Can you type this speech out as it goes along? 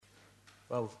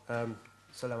Assalamu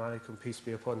alaikum, peace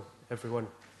be upon everyone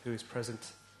who is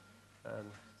present,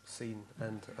 seen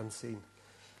and unseen.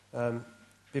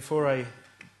 Before I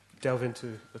delve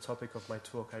into the topic of my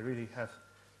talk, I really have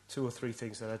 2 or 3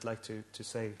 things that I'd like to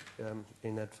say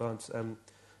in advance.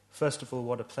 First of all,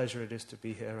 what a pleasure it is to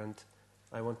be here, and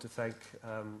I want to thank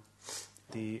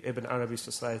the Ibn Arabi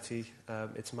Society.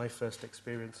 It's my first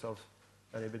experience of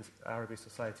an Ibn Arabi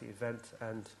Society event,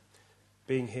 and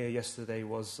being here yesterday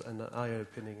was an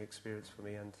eye-opening experience for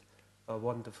me and a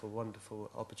wonderful, wonderful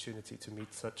opportunity to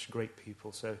meet such great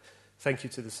people. So thank you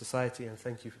to the Society, and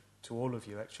thank you to all of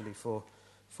you, actually, for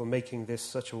making this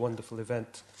such a wonderful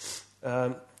event.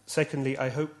 Secondly, I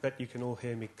hope that you can all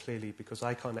hear me clearly, because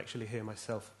I can't actually hear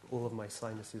myself. All of my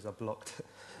sinuses are blocked.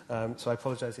 So I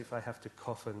apologize if I have to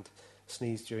cough and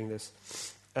sneeze during this.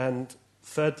 And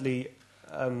thirdly,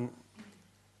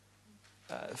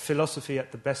 philosophy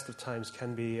at the best of times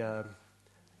can be a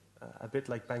bit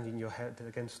like banging your head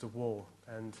against a wall,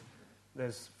 and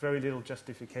there's very little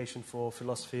justification for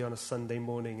philosophy on a Sunday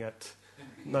morning at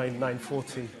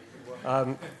 9:40.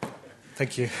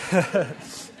 Thank you.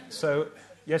 So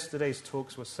yesterday's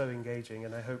talks were so engaging,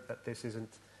 and I hope that this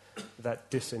isn't that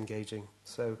disengaging.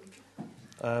 So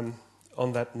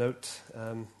on that note,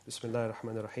 Bismillah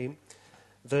ar-Rahman ar-Rahim.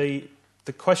 The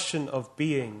question of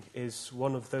being is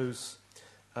one of those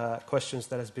questions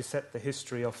that has beset the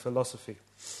history of philosophy.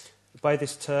 By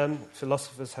this term,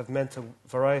 philosophers have meant a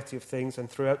variety of things, and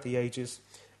throughout the ages,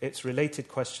 its related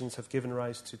questions have given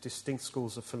rise to distinct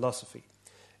schools of philosophy,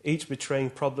 each betraying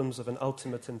problems of an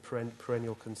ultimate and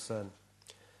perennial concern.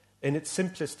 In its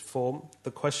simplest form,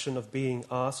 the question of being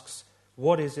asks,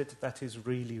 what is it that is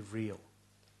really real?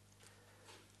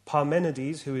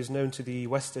 Parmenides, who is known to the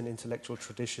Western intellectual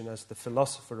tradition as the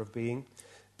philosopher of being,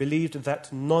 believed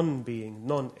that non-being,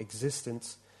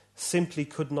 non-existence, simply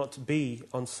could not be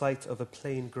on sight of a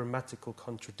plain grammatical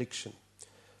contradiction.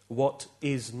 What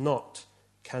is not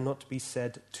cannot be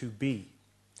said to be.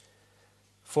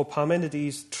 For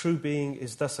Parmenides, true being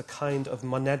is thus a kind of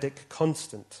monadic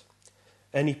constant.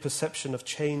 Any perception of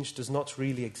change does not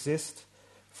really exist,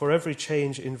 for every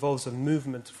change involves a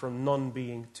movement from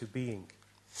non-being to being.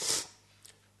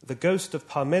 The ghost of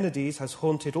Parmenides has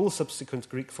haunted all subsequent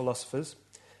Greek philosophers.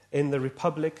 In the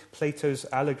Republic, Plato's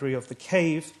allegory of the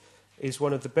cave is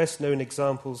one of the best-known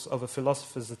examples of a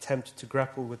philosopher's attempt to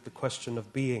grapple with the question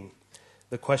of being,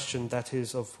 the question, that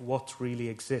is, of what really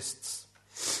exists.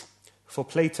 For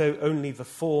Plato, only the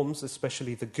forms,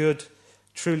 especially the good,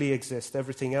 truly exist.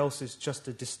 Everything else is just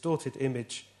a distorted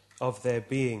image of their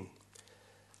being.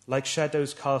 Like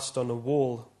shadows cast on a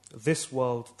wall, this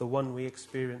world, the one we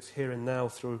experience here and now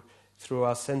through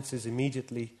our senses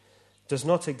immediately, does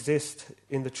not exist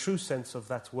in the true sense of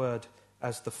that word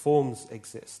as the forms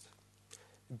exist.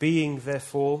 Being,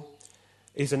 therefore,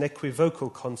 is an equivocal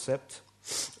concept,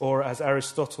 or as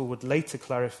Aristotle would later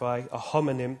clarify, a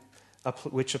homonym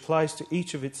which applies to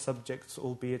each of its subjects,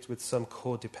 albeit with some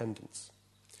core dependence.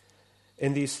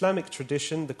 In the Islamic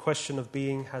tradition, the question of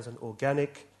being has an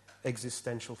organic,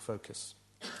 existential focus.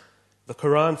 The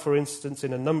Quran, for instance,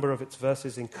 in a number of its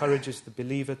verses encourages the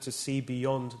believer to see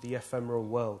beyond the ephemeral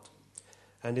world.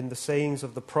 And in the sayings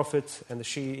of the Prophet and the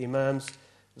Shi'i Imams,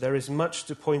 there is much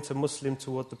to point a Muslim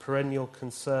toward the perennial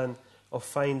concern of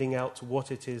finding out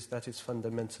what it is that is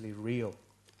fundamentally real.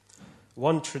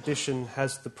 One tradition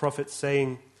has the Prophet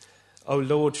saying, "O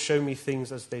Lord, show me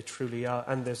things as they truly are,"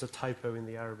 and there's a typo in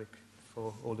the Arabic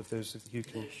for all of those of you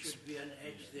can. There should be an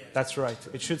edge there. That's right.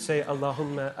 It should say,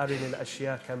 "Allahumma arinil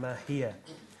ashya kama hiya,"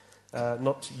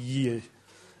 not "ye."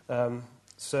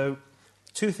 So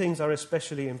 2 things are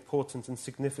especially important and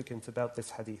significant about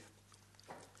this hadith.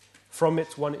 From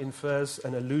it, one infers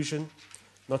an allusion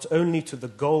not only to the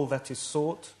goal that is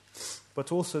sought,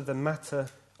 but also the matter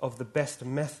of the best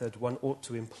method one ought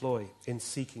to employ in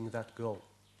seeking that goal.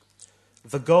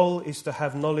 The goal is to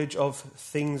have knowledge of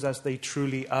things as they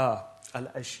truly are,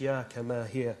 al-ashya kama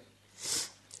hiya,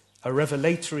 a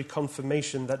revelatory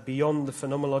confirmation that beyond the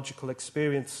phenomenological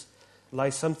experience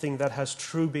lies something that has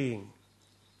true being.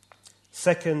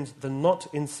 Second, the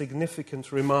not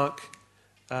insignificant remark,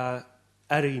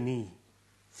 arini,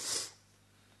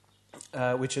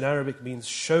 which in Arabic means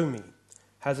show me,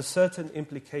 has a certain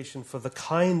implication for the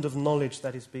kind of knowledge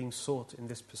that is being sought in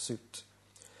this pursuit,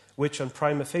 which on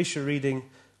prima facie reading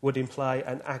would imply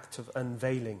an act of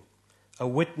unveiling, a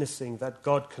witnessing that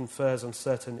God confers on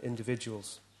certain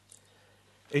individuals.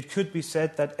 It could be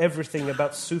said that everything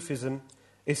about Sufism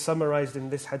is summarized in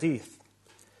this hadith.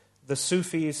 The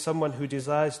Sufi is someone who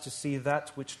desires to see that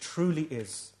which truly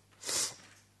is.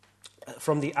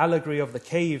 From the allegory of the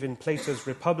cave in Plato's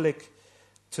Republic,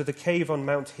 to the cave on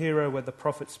Mount Hira where the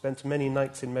Prophet spent many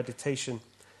nights in meditation,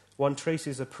 one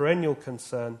traces a perennial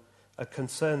concern, a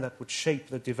concern that would shape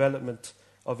the development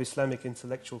of Islamic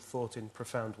intellectual thought in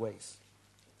profound ways.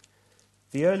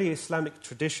 The early Islamic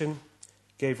tradition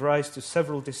gave rise to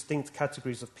several distinct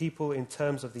categories of people in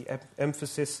terms of the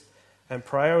emphasis and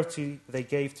priority they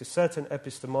gave to certain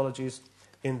epistemologies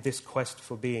in this quest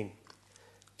for being.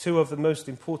 Two of the most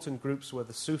important groups were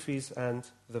the Sufis and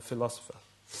the philosopher.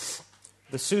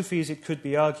 The Sufis, it could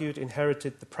be argued,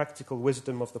 inherited the practical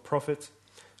wisdom of the Prophet,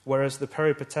 whereas the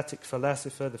peripatetic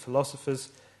philosopher, the philosophers,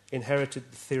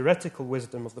 inherited the theoretical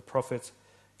wisdom of the Prophet,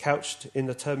 couched in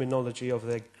the terminology of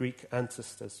their Greek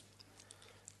ancestors.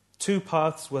 Two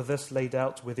paths were thus laid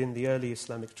out within the early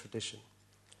Islamic tradition: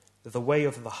 the way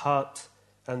of the heart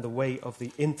and the way of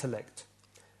the intellect.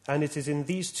 And it is in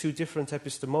these two different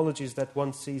epistemologies that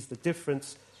one sees the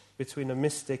difference between a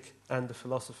mystic and a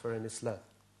philosopher in Islam.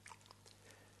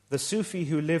 The Sufi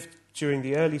who lived during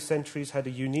the early centuries had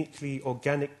a uniquely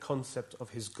organic concept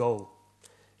of his goal.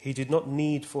 He did not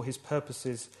need for his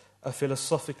purposes a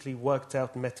philosophically worked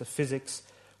out metaphysics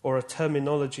or a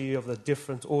terminology of the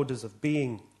different orders of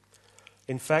being.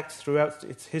 In fact, throughout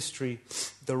its history,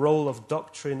 the role of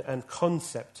doctrine and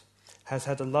concept has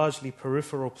had a largely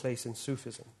peripheral place in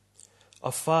Sufism.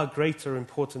 Of far greater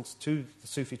importance to the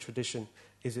Sufi tradition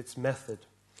is its method,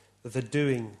 the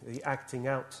doing, the acting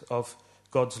out of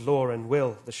God's law and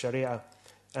will, the Sharia,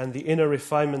 and the inner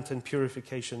refinement and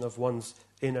purification of one's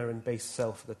inner and base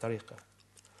self, the tariqah.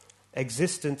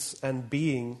 Existence and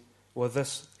being were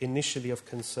thus initially of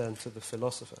concern to the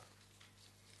philosopher.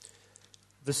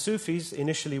 The Sufis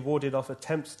initially warded off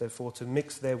attempts, therefore, to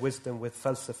mix their wisdom with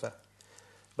falsafa.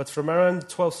 But from around the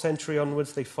 12th century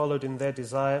onwards, they followed in their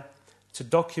desire to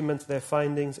document their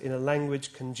findings in a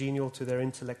language congenial to their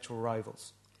intellectual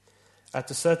rivals.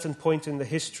 At a certain point in their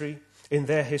history,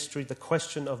 the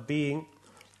question of being,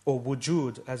 or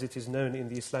wujud as it is known in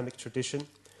the Islamic tradition,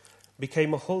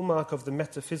 became a hallmark of the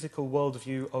metaphysical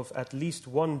worldview of at least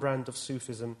one brand of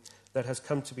Sufism that has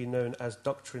come to be known as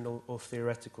doctrinal or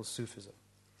theoretical Sufism.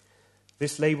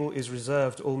 This label is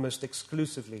reserved almost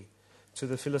exclusively to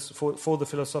for the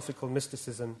philosophical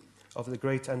mysticism of the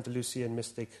great Andalusian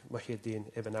mystic Muhyiddin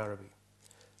ibn Arabi,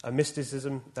 a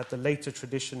mysticism that the later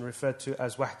tradition referred to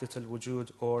as Wahdat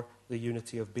al-Wujud, or the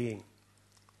unity of being.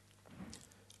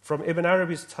 From Ibn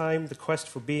Arabi's time, the quest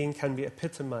for being can be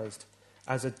epitomized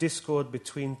as a discord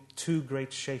between two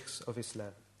great sheikhs of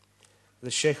Islam,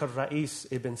 the Sheikh al-Ra'is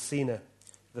ibn Sina,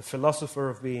 the philosopher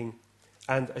of being,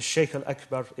 and a Sheikh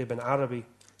al-Akbar ibn Arabi,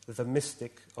 the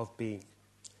mystic of being.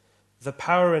 The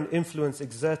power and influence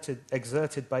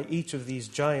exerted by each of these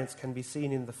giants can be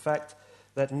seen in the fact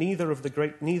that neither of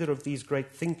these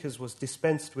great thinkers was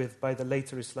dispensed with by the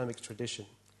later Islamic tradition.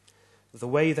 The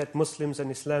way that Muslims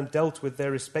and Islam dealt with their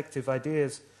respective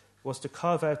ideas was to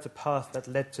carve out a path that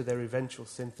led to their eventual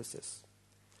synthesis.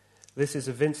 This is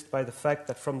evinced by the fact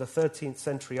that from the 13th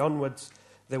century onwards,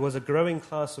 there was a growing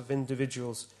class of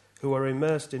individuals who were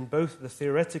immersed in both the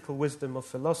theoretical wisdom of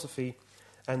philosophy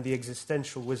and the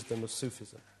existential wisdom of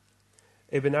Sufism.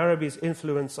 Ibn Arabi's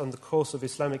influence on the course of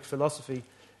Islamic philosophy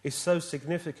is so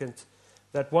significant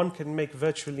that one can make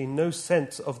virtually no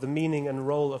sense of the meaning and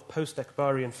role of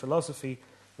post-Akbarian philosophy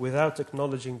without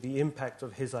acknowledging the impact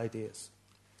of his ideas.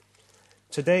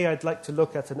 Today, I'd like to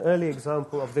look at an early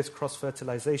example of this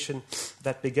cross-fertilization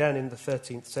that began in the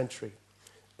 13th century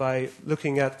by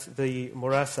looking at the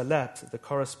Murasalat, the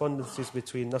correspondences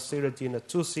between Nasiruddin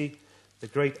al-Tusi, the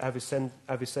great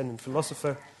Avicennan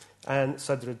philosopher, and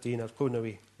Sadruddin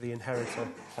al-Qunawi, the inheritor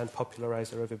and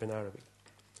popularizer of Ibn Arabi.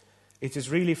 It is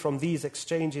really from these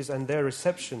exchanges and their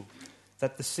reception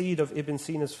that the seed of Ibn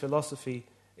Sina's philosophy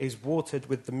is watered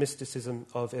with the mysticism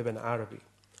of Ibn Arabi,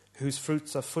 whose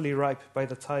fruits are fully ripe by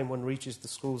the time one reaches the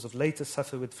schools of later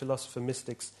Safavid philosopher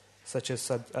mystics such as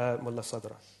Mullah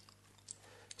Sadra.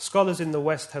 Scholars in the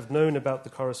West have known about the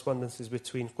correspondences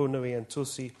between Qunawi and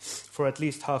Tusi for at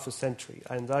least half a century,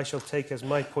 and I shall take as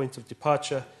my point of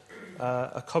departure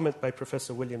a comment by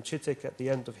Professor William Chittick at the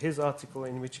end of his article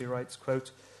in which he writes,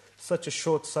 quote, "Such a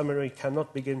short summary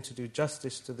cannot begin to do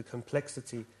justice to the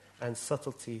complexity and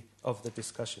subtlety of the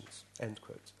discussions," end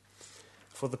quote.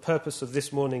 For the purpose of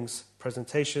this morning's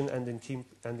presentation and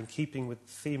in keeping with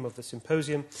the theme of the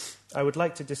symposium, I would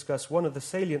like to discuss one of the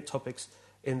salient topics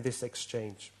in this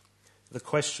exchange, the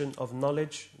question of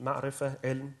knowledge, ma'rifah,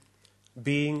 ilm,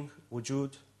 being,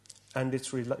 wujud, and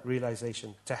its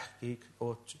realization, tahqiq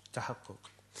or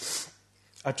tahaqquq.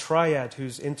 A triad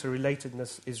whose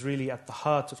interrelatedness is really at the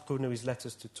heart of Qunawi's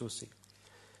letters to Tusi.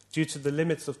 Due to the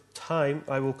limits of time,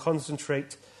 I will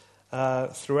concentrate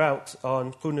throughout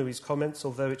on Qunui's comments,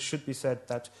 although it should be said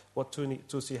that what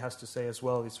Tusi has to say as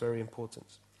well is very important.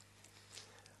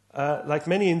 Like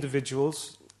many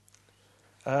individuals,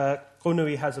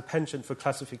 Qunui has a penchant for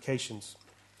classifications.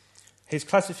 His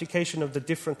classification of the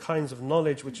different kinds of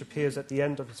knowledge, which appears at the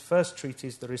end of his first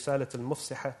treatise, the Risalat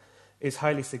al-Mufsiha, is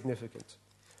highly significant.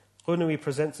 Qunui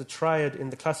presents a triad in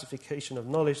the classification of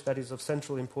knowledge that is of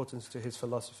central importance to his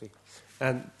philosophy.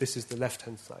 And this is the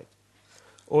left-hand side.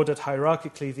 Ordered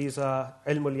hierarchically, these are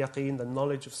ilm al-yaqeen, the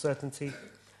knowledge of certainty,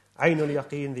 ayn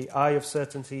al-yaqeen, the eye of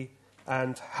certainty,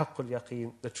 and haqq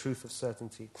al-yaqeen, the truth of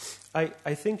certainty. I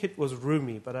think it was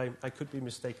Rumi, but I could be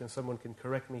mistaken, someone can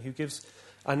correct me, who gives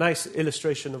a nice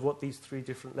illustration of what these three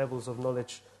different levels of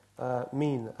knowledge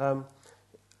mean.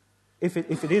 If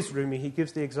it is Rumi, he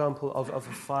gives the example of a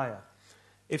fire.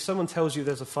 If someone tells you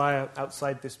there's a fire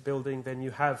outside this building, then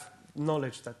you have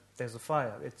knowledge that there's a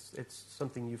fire. It's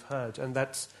something you've heard, and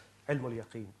that's ilm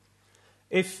al-yaqeen.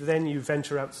 If then you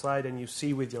venture outside and you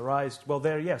see with your eyes, well,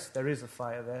 there is a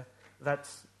fire there.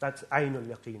 That's ayn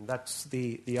al-yaqeen. That's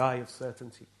the eye of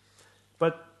certainty.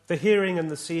 But the hearing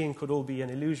and the seeing could all be an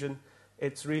illusion.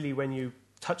 It's really when you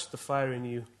touch the fire and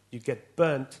you get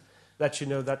burnt that you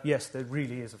know that, yes, there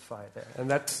really is a fire there. And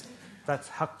that's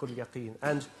haqq al-yaqeen.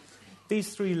 And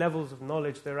these three levels of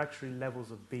knowledge, they're actually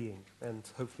levels of being. And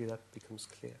hopefully that becomes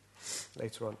clear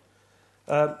later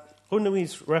on.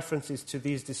 Qunui's references to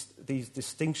these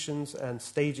distinctions and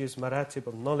stages, maratib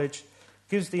of knowledge,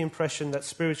 gives the impression that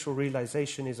spiritual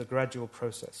realization is a gradual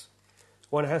process.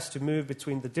 One has to move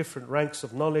between the different ranks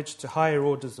of knowledge to higher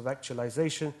orders of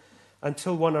actualization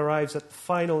until one arrives at the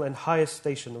final and highest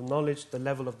station of knowledge, the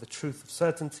level of the truth of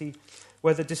certainty,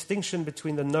 where the distinction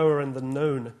between the knower and the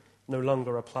known no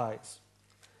longer applies.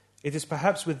 It is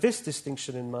perhaps with this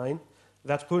distinction in mind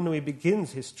that Qunui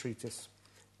begins his treatise,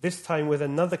 this time with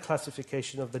another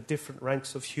classification of the different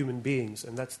ranks of human beings,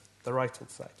 and that's the right-hand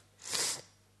side.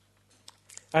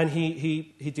 And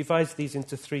he divides these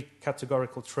into three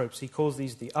categorical tropes. He calls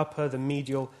these the upper, the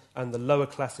medial, and the lower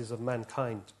classes of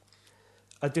mankind.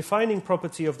 A defining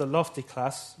property of the lofty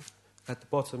class, at the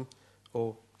bottom,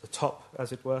 or the top,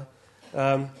 as it were,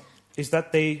 is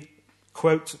that they,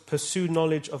 quote, pursue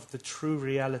knowledge of the true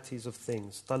realities of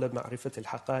things. طلب معرفة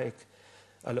الحقائق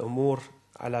الأمور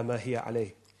على ما هي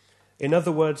عليه. In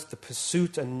other words, the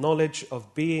pursuit and knowledge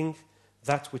of being,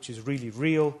 that which is really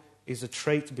real, is a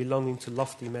trait belonging to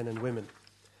lofty men and women.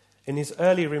 In his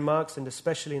early remarks, and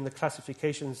especially in the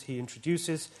classifications he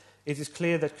introduces, it is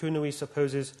clear that Qunui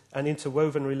supposes an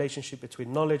interwoven relationship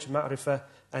between knowledge, ma'rifah,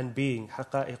 and being,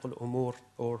 haqa'iq al-umur,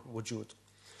 or wujud.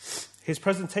 His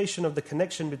presentation of the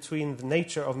connection between the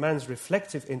nature of man's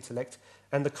reflective intellect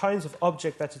and the kinds of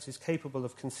object that it is capable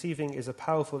of conceiving is a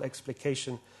powerful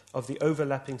explication of the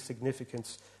overlapping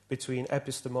significance between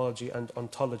epistemology and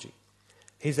ontology.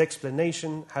 His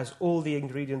explanation has all the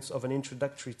ingredients of an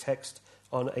introductory text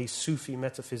on a Sufi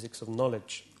metaphysics of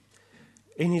knowledge.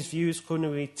 In his views,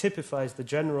 Qunui typifies the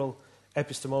general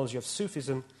epistemology of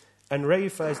Sufism and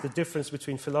reifies the difference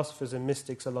between philosophers and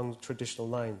mystics along traditional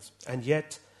lines. And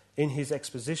yet, in his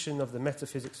exposition of the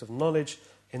metaphysics of knowledge,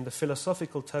 in the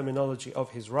philosophical terminology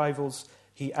of his rivals,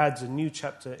 he adds a new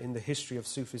chapter in the history of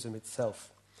Sufism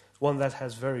itself, one that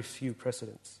has very few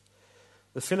precedents.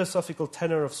 The philosophical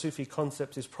tenor of Sufi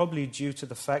concepts is probably due to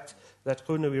the fact that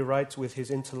Qunui writes with his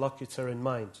interlocutor in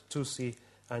mind, Tusi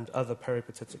and other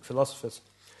peripatetic philosophers,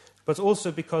 but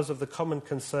also because of the common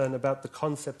concern about the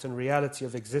concept and reality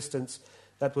of existence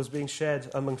that was being shared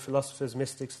among philosophers,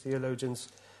 mystics, theologians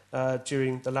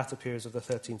during the latter periods of the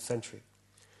 13th century.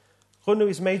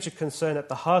 Qunui's major concern at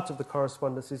the heart of the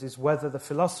correspondences is whether the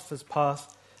philosopher's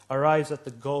path arrives at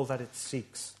the goal that it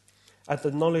seeks, at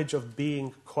the knowledge of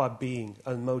being qua being,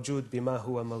 al-mawjud bima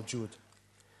huwa mawjud.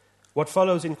 What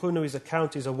follows in Qunui's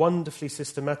account is a wonderfully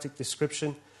systematic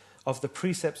description of the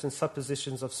precepts and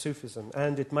suppositions of Sufism,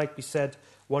 and it might be said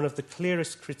one of the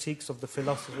clearest critiques of the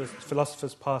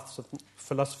philosopher's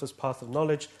path of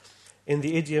knowledge in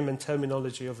the idiom and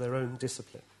terminology of their own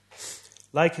discipline.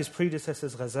 Like his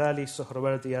predecessors Ghazali,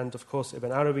 Suhrawardi, and of course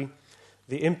Ibn Arabi,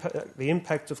 the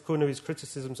impact of Qunui's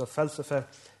criticisms of falsafa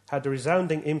had a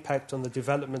resounding impact on the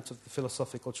development of the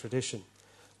philosophical tradition,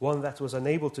 one that was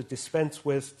unable to dispense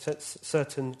with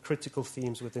certain critical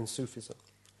themes within Sufism.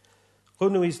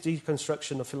 Qunui's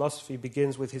deconstruction of philosophy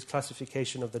begins with his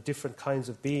classification of the different kinds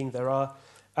of being there are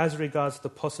as regards the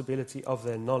possibility of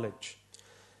their knowledge.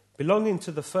 Belonging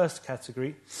to the first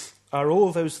category are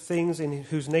all those things in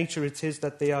whose nature it is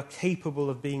that they are capable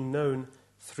of being known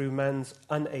through man's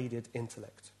unaided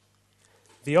intellect.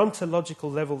 The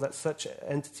ontological level that such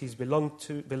entities belong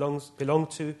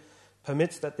to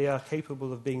permits that they are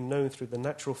capable of being known through the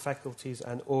natural faculties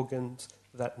and organs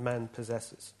that man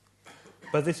possesses.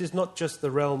 But this is not just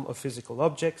the realm of physical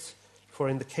objects, for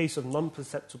in the case of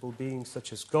non-perceptible beings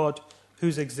such as God,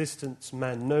 whose existence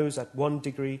man knows at one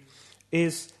degree,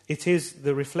 it is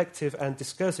the reflective and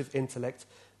discursive intellect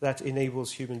that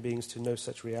enables human beings to know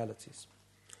such realities.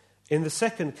 In the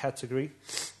second category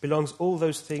belongs all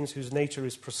those things whose nature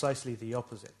is precisely the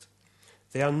opposite.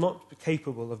 They are not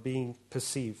capable of being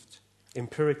perceived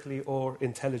empirically or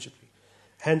intelligibly.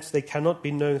 Hence, they cannot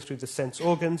be known through the sense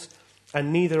organs,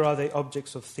 and neither are they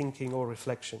objects of thinking or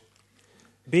reflection.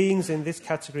 Beings in this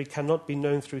category cannot be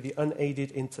known through the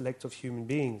unaided intellect of human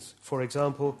beings. For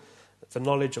example, the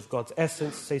knowledge of God's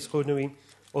essence, says Khounoui,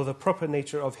 or the proper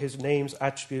nature of his names,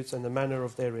 attributes, and the manner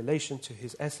of their relation to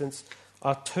his essence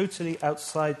are totally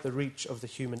outside the reach of the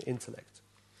human intellect.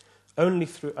 Only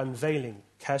through unveiling,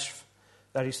 kashf,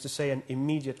 that is to say an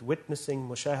immediate witnessing,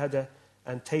 mushahada,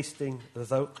 and tasting, the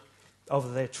dhawq,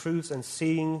 of their truths and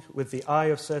seeing with the eye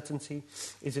of certainty,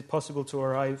 is it possible to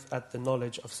arrive at the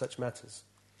knowledge of such matters.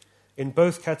 In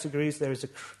both categories, there is a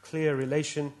clear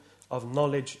relation of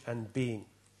knowledge and being.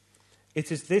 It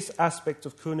is this aspect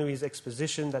of Khounoi's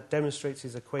exposition that demonstrates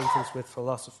his acquaintance with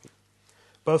philosophy.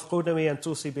 Both Khounoui and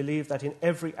Tusi believe that in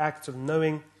every act of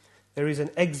knowing, there is an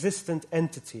existent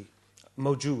entity,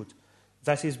 mawjood,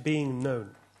 that is being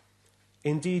known.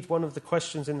 Indeed, one of the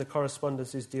questions in the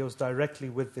correspondences deals directly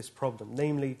with this problem,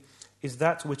 namely, is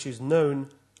that which is known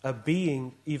a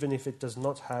being even if it does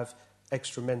not have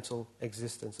extramental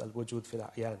existence, al-wujud fil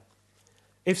a'yan?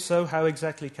 If so, how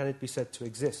exactly can it be said to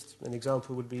exist? An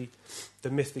example would be the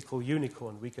mythical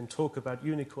unicorn. We can talk about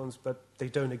unicorns, but they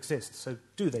don't exist. So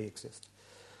do they exist?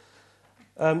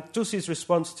 Tusi's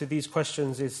response to these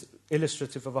questions is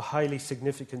illustrative of a highly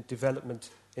significant development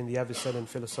in the Avicennan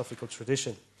philosophical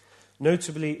tradition,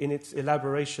 notably in its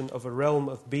elaboration of a realm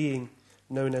of being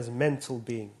known as mental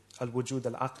being, al-wujud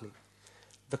al-aqli.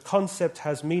 The concept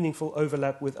has meaningful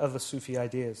overlap with other Sufi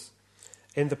ideas.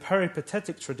 In the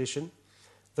peripatetic tradition,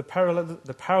 the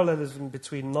parallelism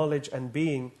between knowledge and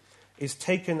being is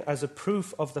taken as a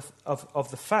proof of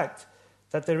the fact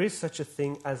that there is such a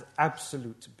thing as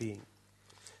absolute being.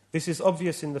 This is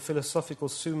obvious in the philosophical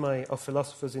sumai of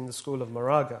philosophers in the school of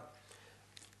Moraga.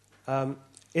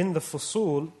 In the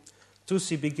Fusul,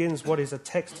 Tusi begins what is a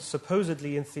text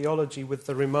supposedly in theology with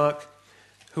the remark,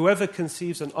 "Whoever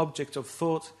conceives an object of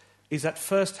thought is at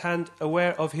first hand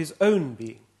aware of his own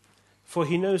being, for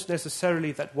he knows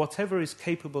necessarily that whatever is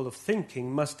capable of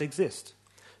thinking must exist,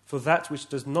 for that which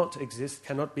does not exist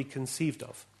cannot be conceived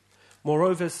of.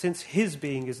 Moreover, since his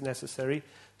being is necessary,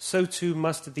 so too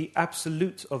must the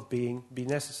absolute of being be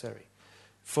necessary.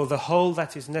 For the whole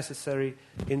that is necessary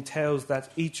entails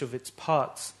that each of its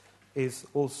parts is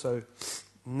also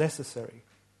necessary."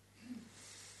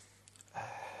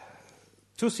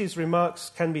 Tusi's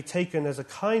remarks can be taken as a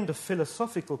kind of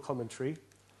philosophical commentary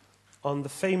on the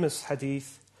famous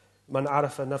hadith, "Man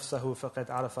arafa nafsahu faqad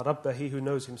arafa rabbah," he who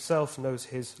knows himself knows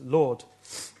his Lord.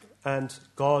 And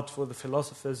God, for the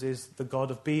philosophers, is the God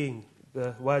of being,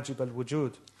 the wajib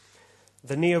al-wujud.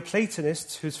 The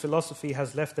Neoplatonists, whose philosophy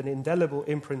has left an indelible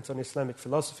imprint on Islamic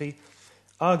philosophy,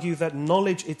 argue that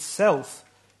knowledge itself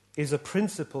is a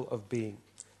principle of being,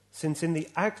 since in the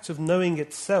act of knowing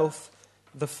itself,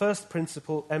 the first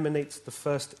principle emanates the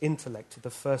first intellect, the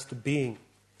first being.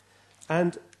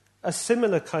 And a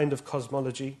similar kind of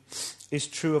cosmology is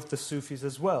true of the Sufis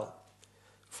as well.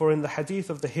 For in the hadith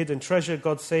of the hidden treasure,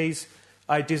 God says,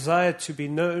 I desired to be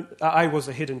known, I was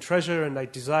a hidden treasure and I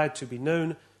desired to be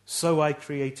known, so I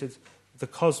created the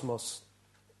cosmos.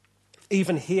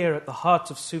 Even here at the heart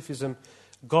of Sufism,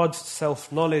 God's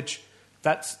self-knowledge,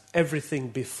 that's everything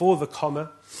before the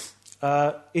comma,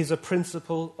 is a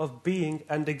principle of being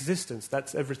and existence.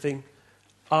 That's everything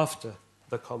after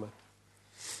the comma.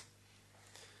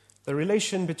 The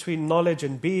relation between knowledge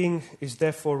and being is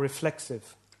therefore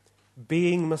reflexive.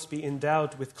 Being must be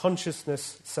endowed with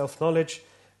consciousness, self-knowledge,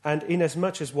 and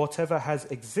inasmuch as whatever has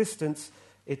existence,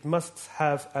 it must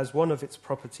have as one of its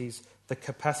properties the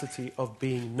capacity of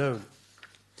being known.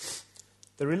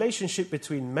 The relationship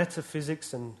between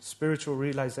metaphysics and spiritual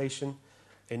realization,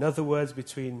 in other words,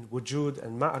 between wujud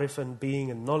and ma'rifah, being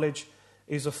and knowledge,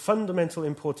 is of fundamental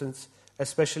importance,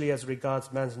 especially as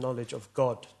regards man's knowledge of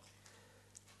God.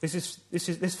 This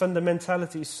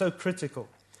fundamentality is so critical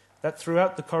that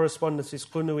throughout the correspondences,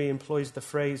 Khounoui employs the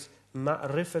phrase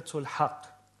ma'rifatul haq,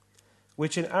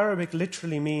 which in Arabic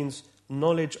literally means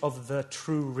knowledge of the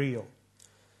true real.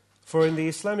 For in the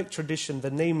Islamic tradition,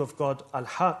 the name of God,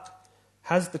 al-haq,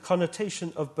 has the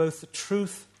connotation of both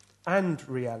truth and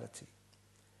reality.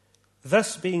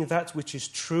 Thus being that which is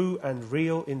true and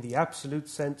real in the absolute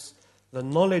sense, the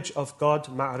knowledge of God,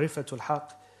 ma'rifatul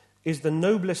haq, is the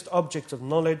noblest object of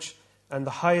knowledge and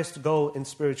the highest goal in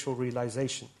spiritual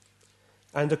realization.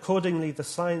 And accordingly, the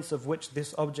science of which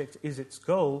this object is its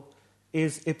goal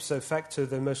is ipso facto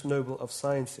the most noble of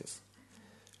sciences.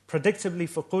 Predictably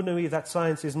for Qunawi, that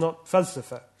science is not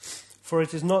falsafa, for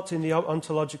it is not in the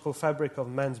ontological fabric of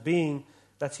man's being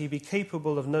that he be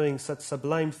capable of knowing such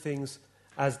sublime things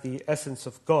as the essence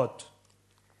of God.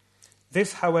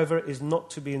 This, however, is not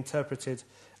to be interpreted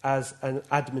as an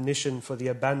admonition for the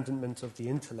abandonment of the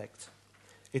intellect.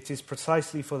 It is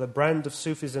precisely for the brand of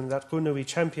Sufism that Qunawi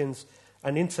champions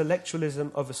an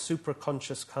intellectualism of a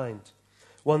supraconscious kind,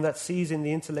 one that sees in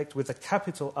the intellect with a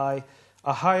capital I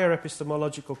a higher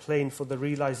epistemological plane for the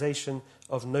realization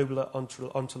of nobler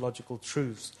ontological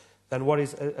truths than what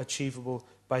is achievable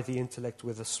by the intellect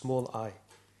with a small I.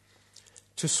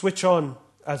 To switch on,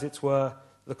 as it were,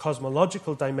 the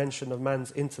cosmological dimension of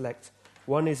man's intellect,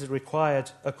 one is required,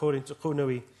 according to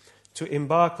Qunawi, to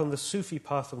embark on the Sufi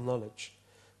path of knowledge,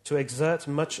 to exert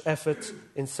much effort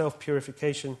in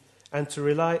self-purification, and to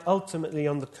rely ultimately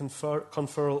on the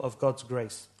conferral of God's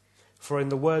grace. For in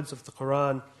the words of the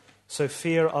Quran, so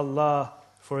fear Allah,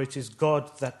 for it is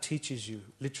God that teaches you,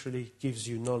 literally gives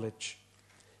you knowledge.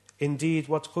 Indeed,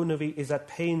 what Qunawi is at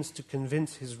pains to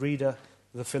convince his reader,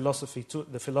 the philosopher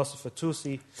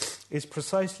Tusi, is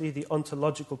precisely the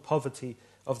ontological poverty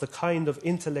of the kind of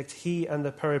intellect he and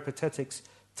the peripatetics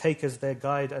take as their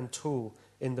guide and tool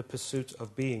in the pursuit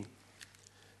of being.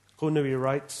 Qunawi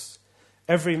writes,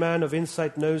 every man of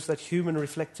insight knows that human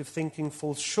reflective thinking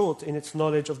falls short in its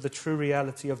knowledge of the true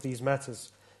reality of these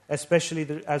matters,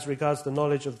 especially as regards the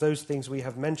knowledge of those things we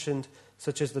have mentioned,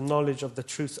 such as the knowledge of the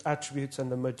truth's attributes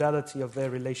and the modality of their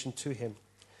relation to him.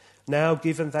 Now,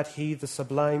 given that he, the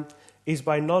sublime, is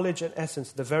by knowledge and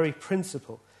essence the very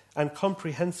principle and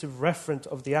comprehensive referent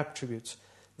of the attributes,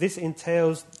 this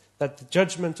entails that the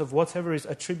judgment of whatever is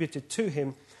attributed to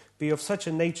him be of such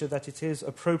a nature that it is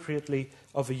appropriately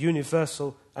of a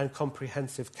universal and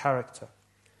comprehensive character.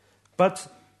 But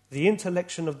the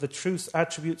intellection of the truth's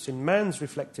attributes in man's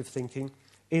reflective thinking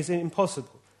is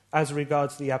impossible as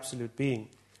regards the absolute being.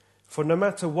 For no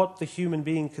matter what the human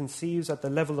being conceives at the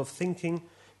level of thinking,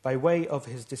 by way of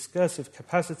his discursive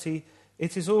capacity,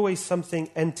 it is always something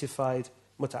entified,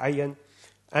 muta'ayyan,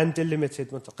 and delimited,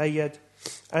 mutaqayyad,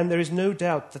 and there is no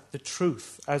doubt that the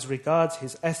truth, as regards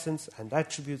his essence and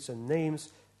attributes and names,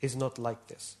 is not like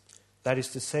this. That is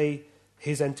to say,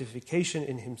 his entification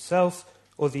in himself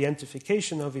or the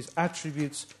entification of his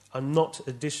attributes are not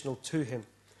additional to him,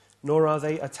 nor are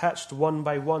they attached one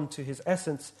by one to his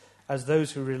essence, as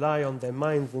those who rely on their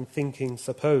minds and thinking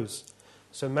suppose.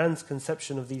 So man's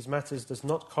conception of these matters does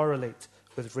not correlate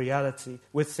with reality,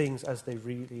 with things as they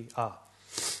really are.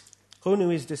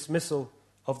 Qunawi's dismissal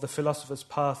of the philosopher's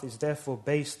path is therefore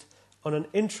based on an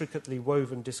intricately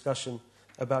woven discussion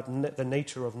about the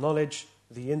nature of knowledge,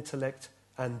 the intellect,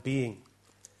 and being.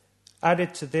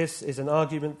 Added to this is an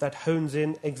argument that hones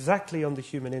in exactly on the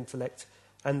human intellect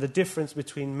and the difference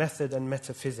between method and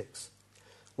metaphysics.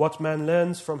 What man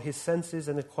learns from his senses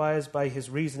and acquires by his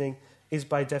reasoning is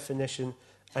by definition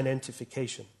an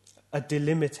entification, a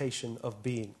delimitation of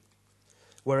being,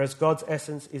 whereas God's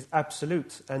essence is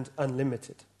absolute and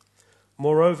unlimited.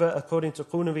 Moreover, according to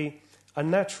Qunawi, a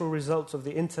natural result of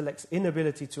the intellect's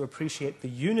inability to appreciate the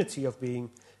unity of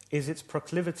being is its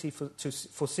proclivity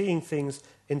for seeing things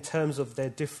in terms of their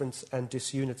difference and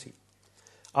disunity.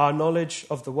 Our knowledge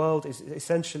of the world is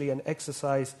essentially an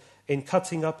exercise in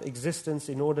cutting up existence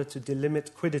in order to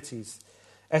delimit quiddities,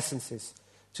 essences,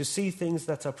 to see things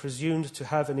that are presumed to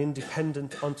have an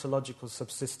independent ontological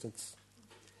subsistence.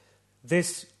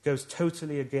 This goes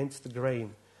totally against the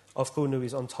grain of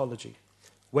Qunawi's ontology,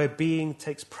 where being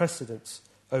takes precedence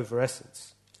over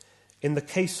essence. In the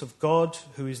case of God,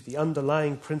 who is the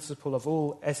underlying principle of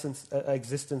all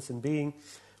existence and being,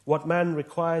 what man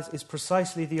requires is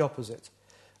precisely the opposite,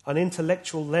 an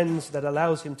intellectual lens that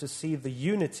allows him to see the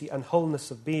unity and wholeness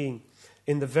of being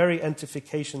in the very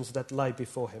entifications that lie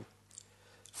before him.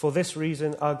 For this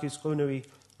reason, argues Qunawi,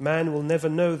 man will never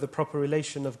know the proper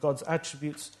relation of God's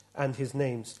attributes and his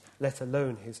names, let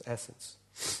alone his essence.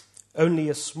 Only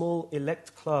a small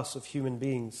elect class of human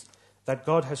beings that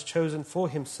God has chosen for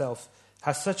himself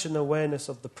has such an awareness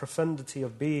of the profundity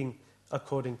of being,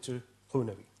 according to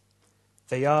Qunawi.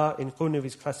 They are, in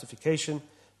Qunawi's classification,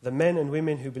 the men and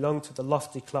women who belong to the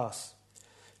lofty class,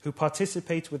 who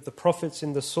participate with the prophets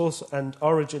in the source and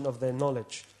origin of their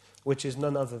knowledge, which is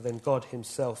none other than God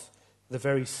himself, the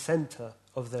very center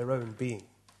of their own being.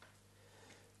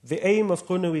 The aim of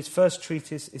Qunuwi's first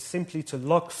treatise is simply to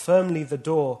lock firmly the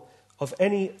door of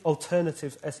any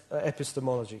alternative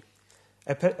epistemology,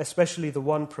 especially the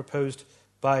one proposed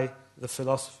by the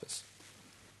philosophers.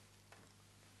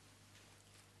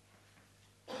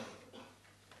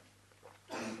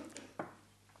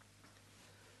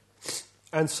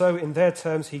 And so, in their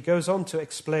terms, he goes on to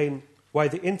explain why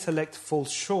the intellect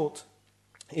falls short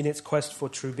in its quest for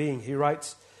true being. He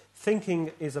writes,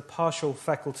 "Thinking is a partial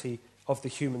faculty of the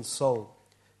human soul.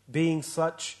 Being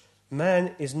such,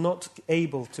 man is not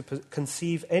able to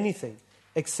conceive anything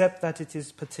except that it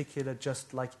is particular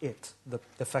just like it,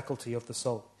 the faculty of the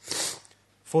soul.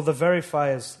 For the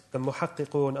verifiers, the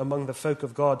muhaqqiqun among the folk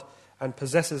of God and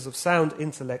possessors of sound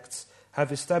intellects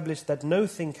have established that no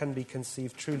thing can be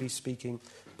conceived, truly speaking,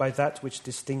 by that which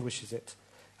distinguishes it,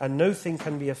 and no thing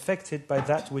can be affected by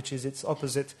that which is its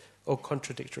opposite or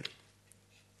contradictory."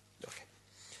 Okay.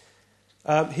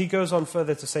 He goes on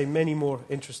further to say many more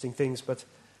interesting things, but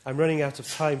I'm running out of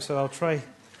time, so I'll try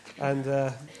and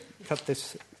cut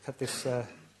this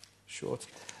short.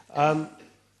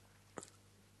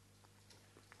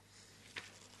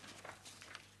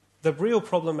 The real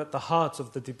problem at the heart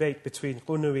of the debate between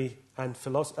Qunuwi and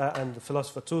the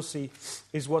philosopher Tusi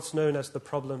is what's known as the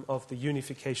problem of the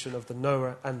unification of the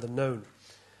knower and the known.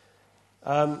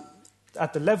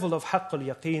 At the level of haqq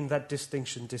al-yaqeen, that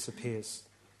distinction disappears.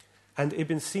 And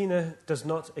Ibn Sina does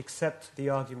not accept the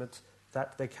argument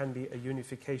that there can be a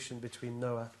unification between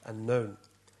knower and known.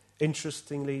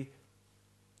 Interestingly,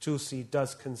 Tusi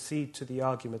does concede to the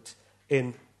argument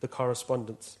in the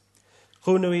correspondence.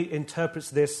 Qunuwi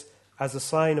interprets this as a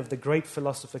sign of the great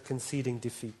philosopher conceding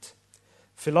defeat.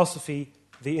 Philosophy,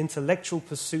 the intellectual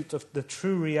pursuit of the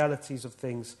true realities of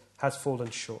things, has fallen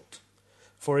short.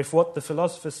 For if what the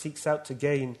philosopher seeks out to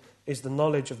gain is the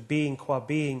knowledge of being qua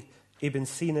being, Ibn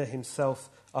Sina himself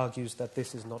argues that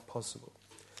this is not possible.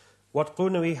 What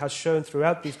Qunuwi has shown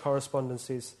throughout these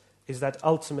correspondences is that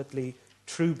ultimately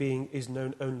true being is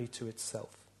known only to itself.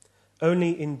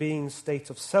 Only in being's state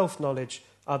of self-knowledge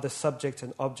are the subject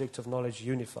and object of knowledge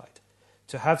unified.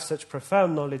 To have such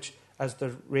profound knowledge as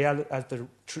the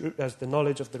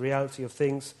knowledge of the reality of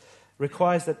things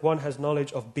requires that one has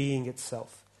knowledge of being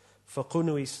itself. For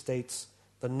Qunuwi states,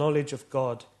 the knowledge of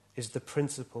God is the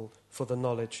principle for the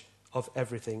knowledge of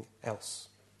everything else.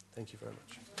 Thank you very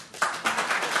much.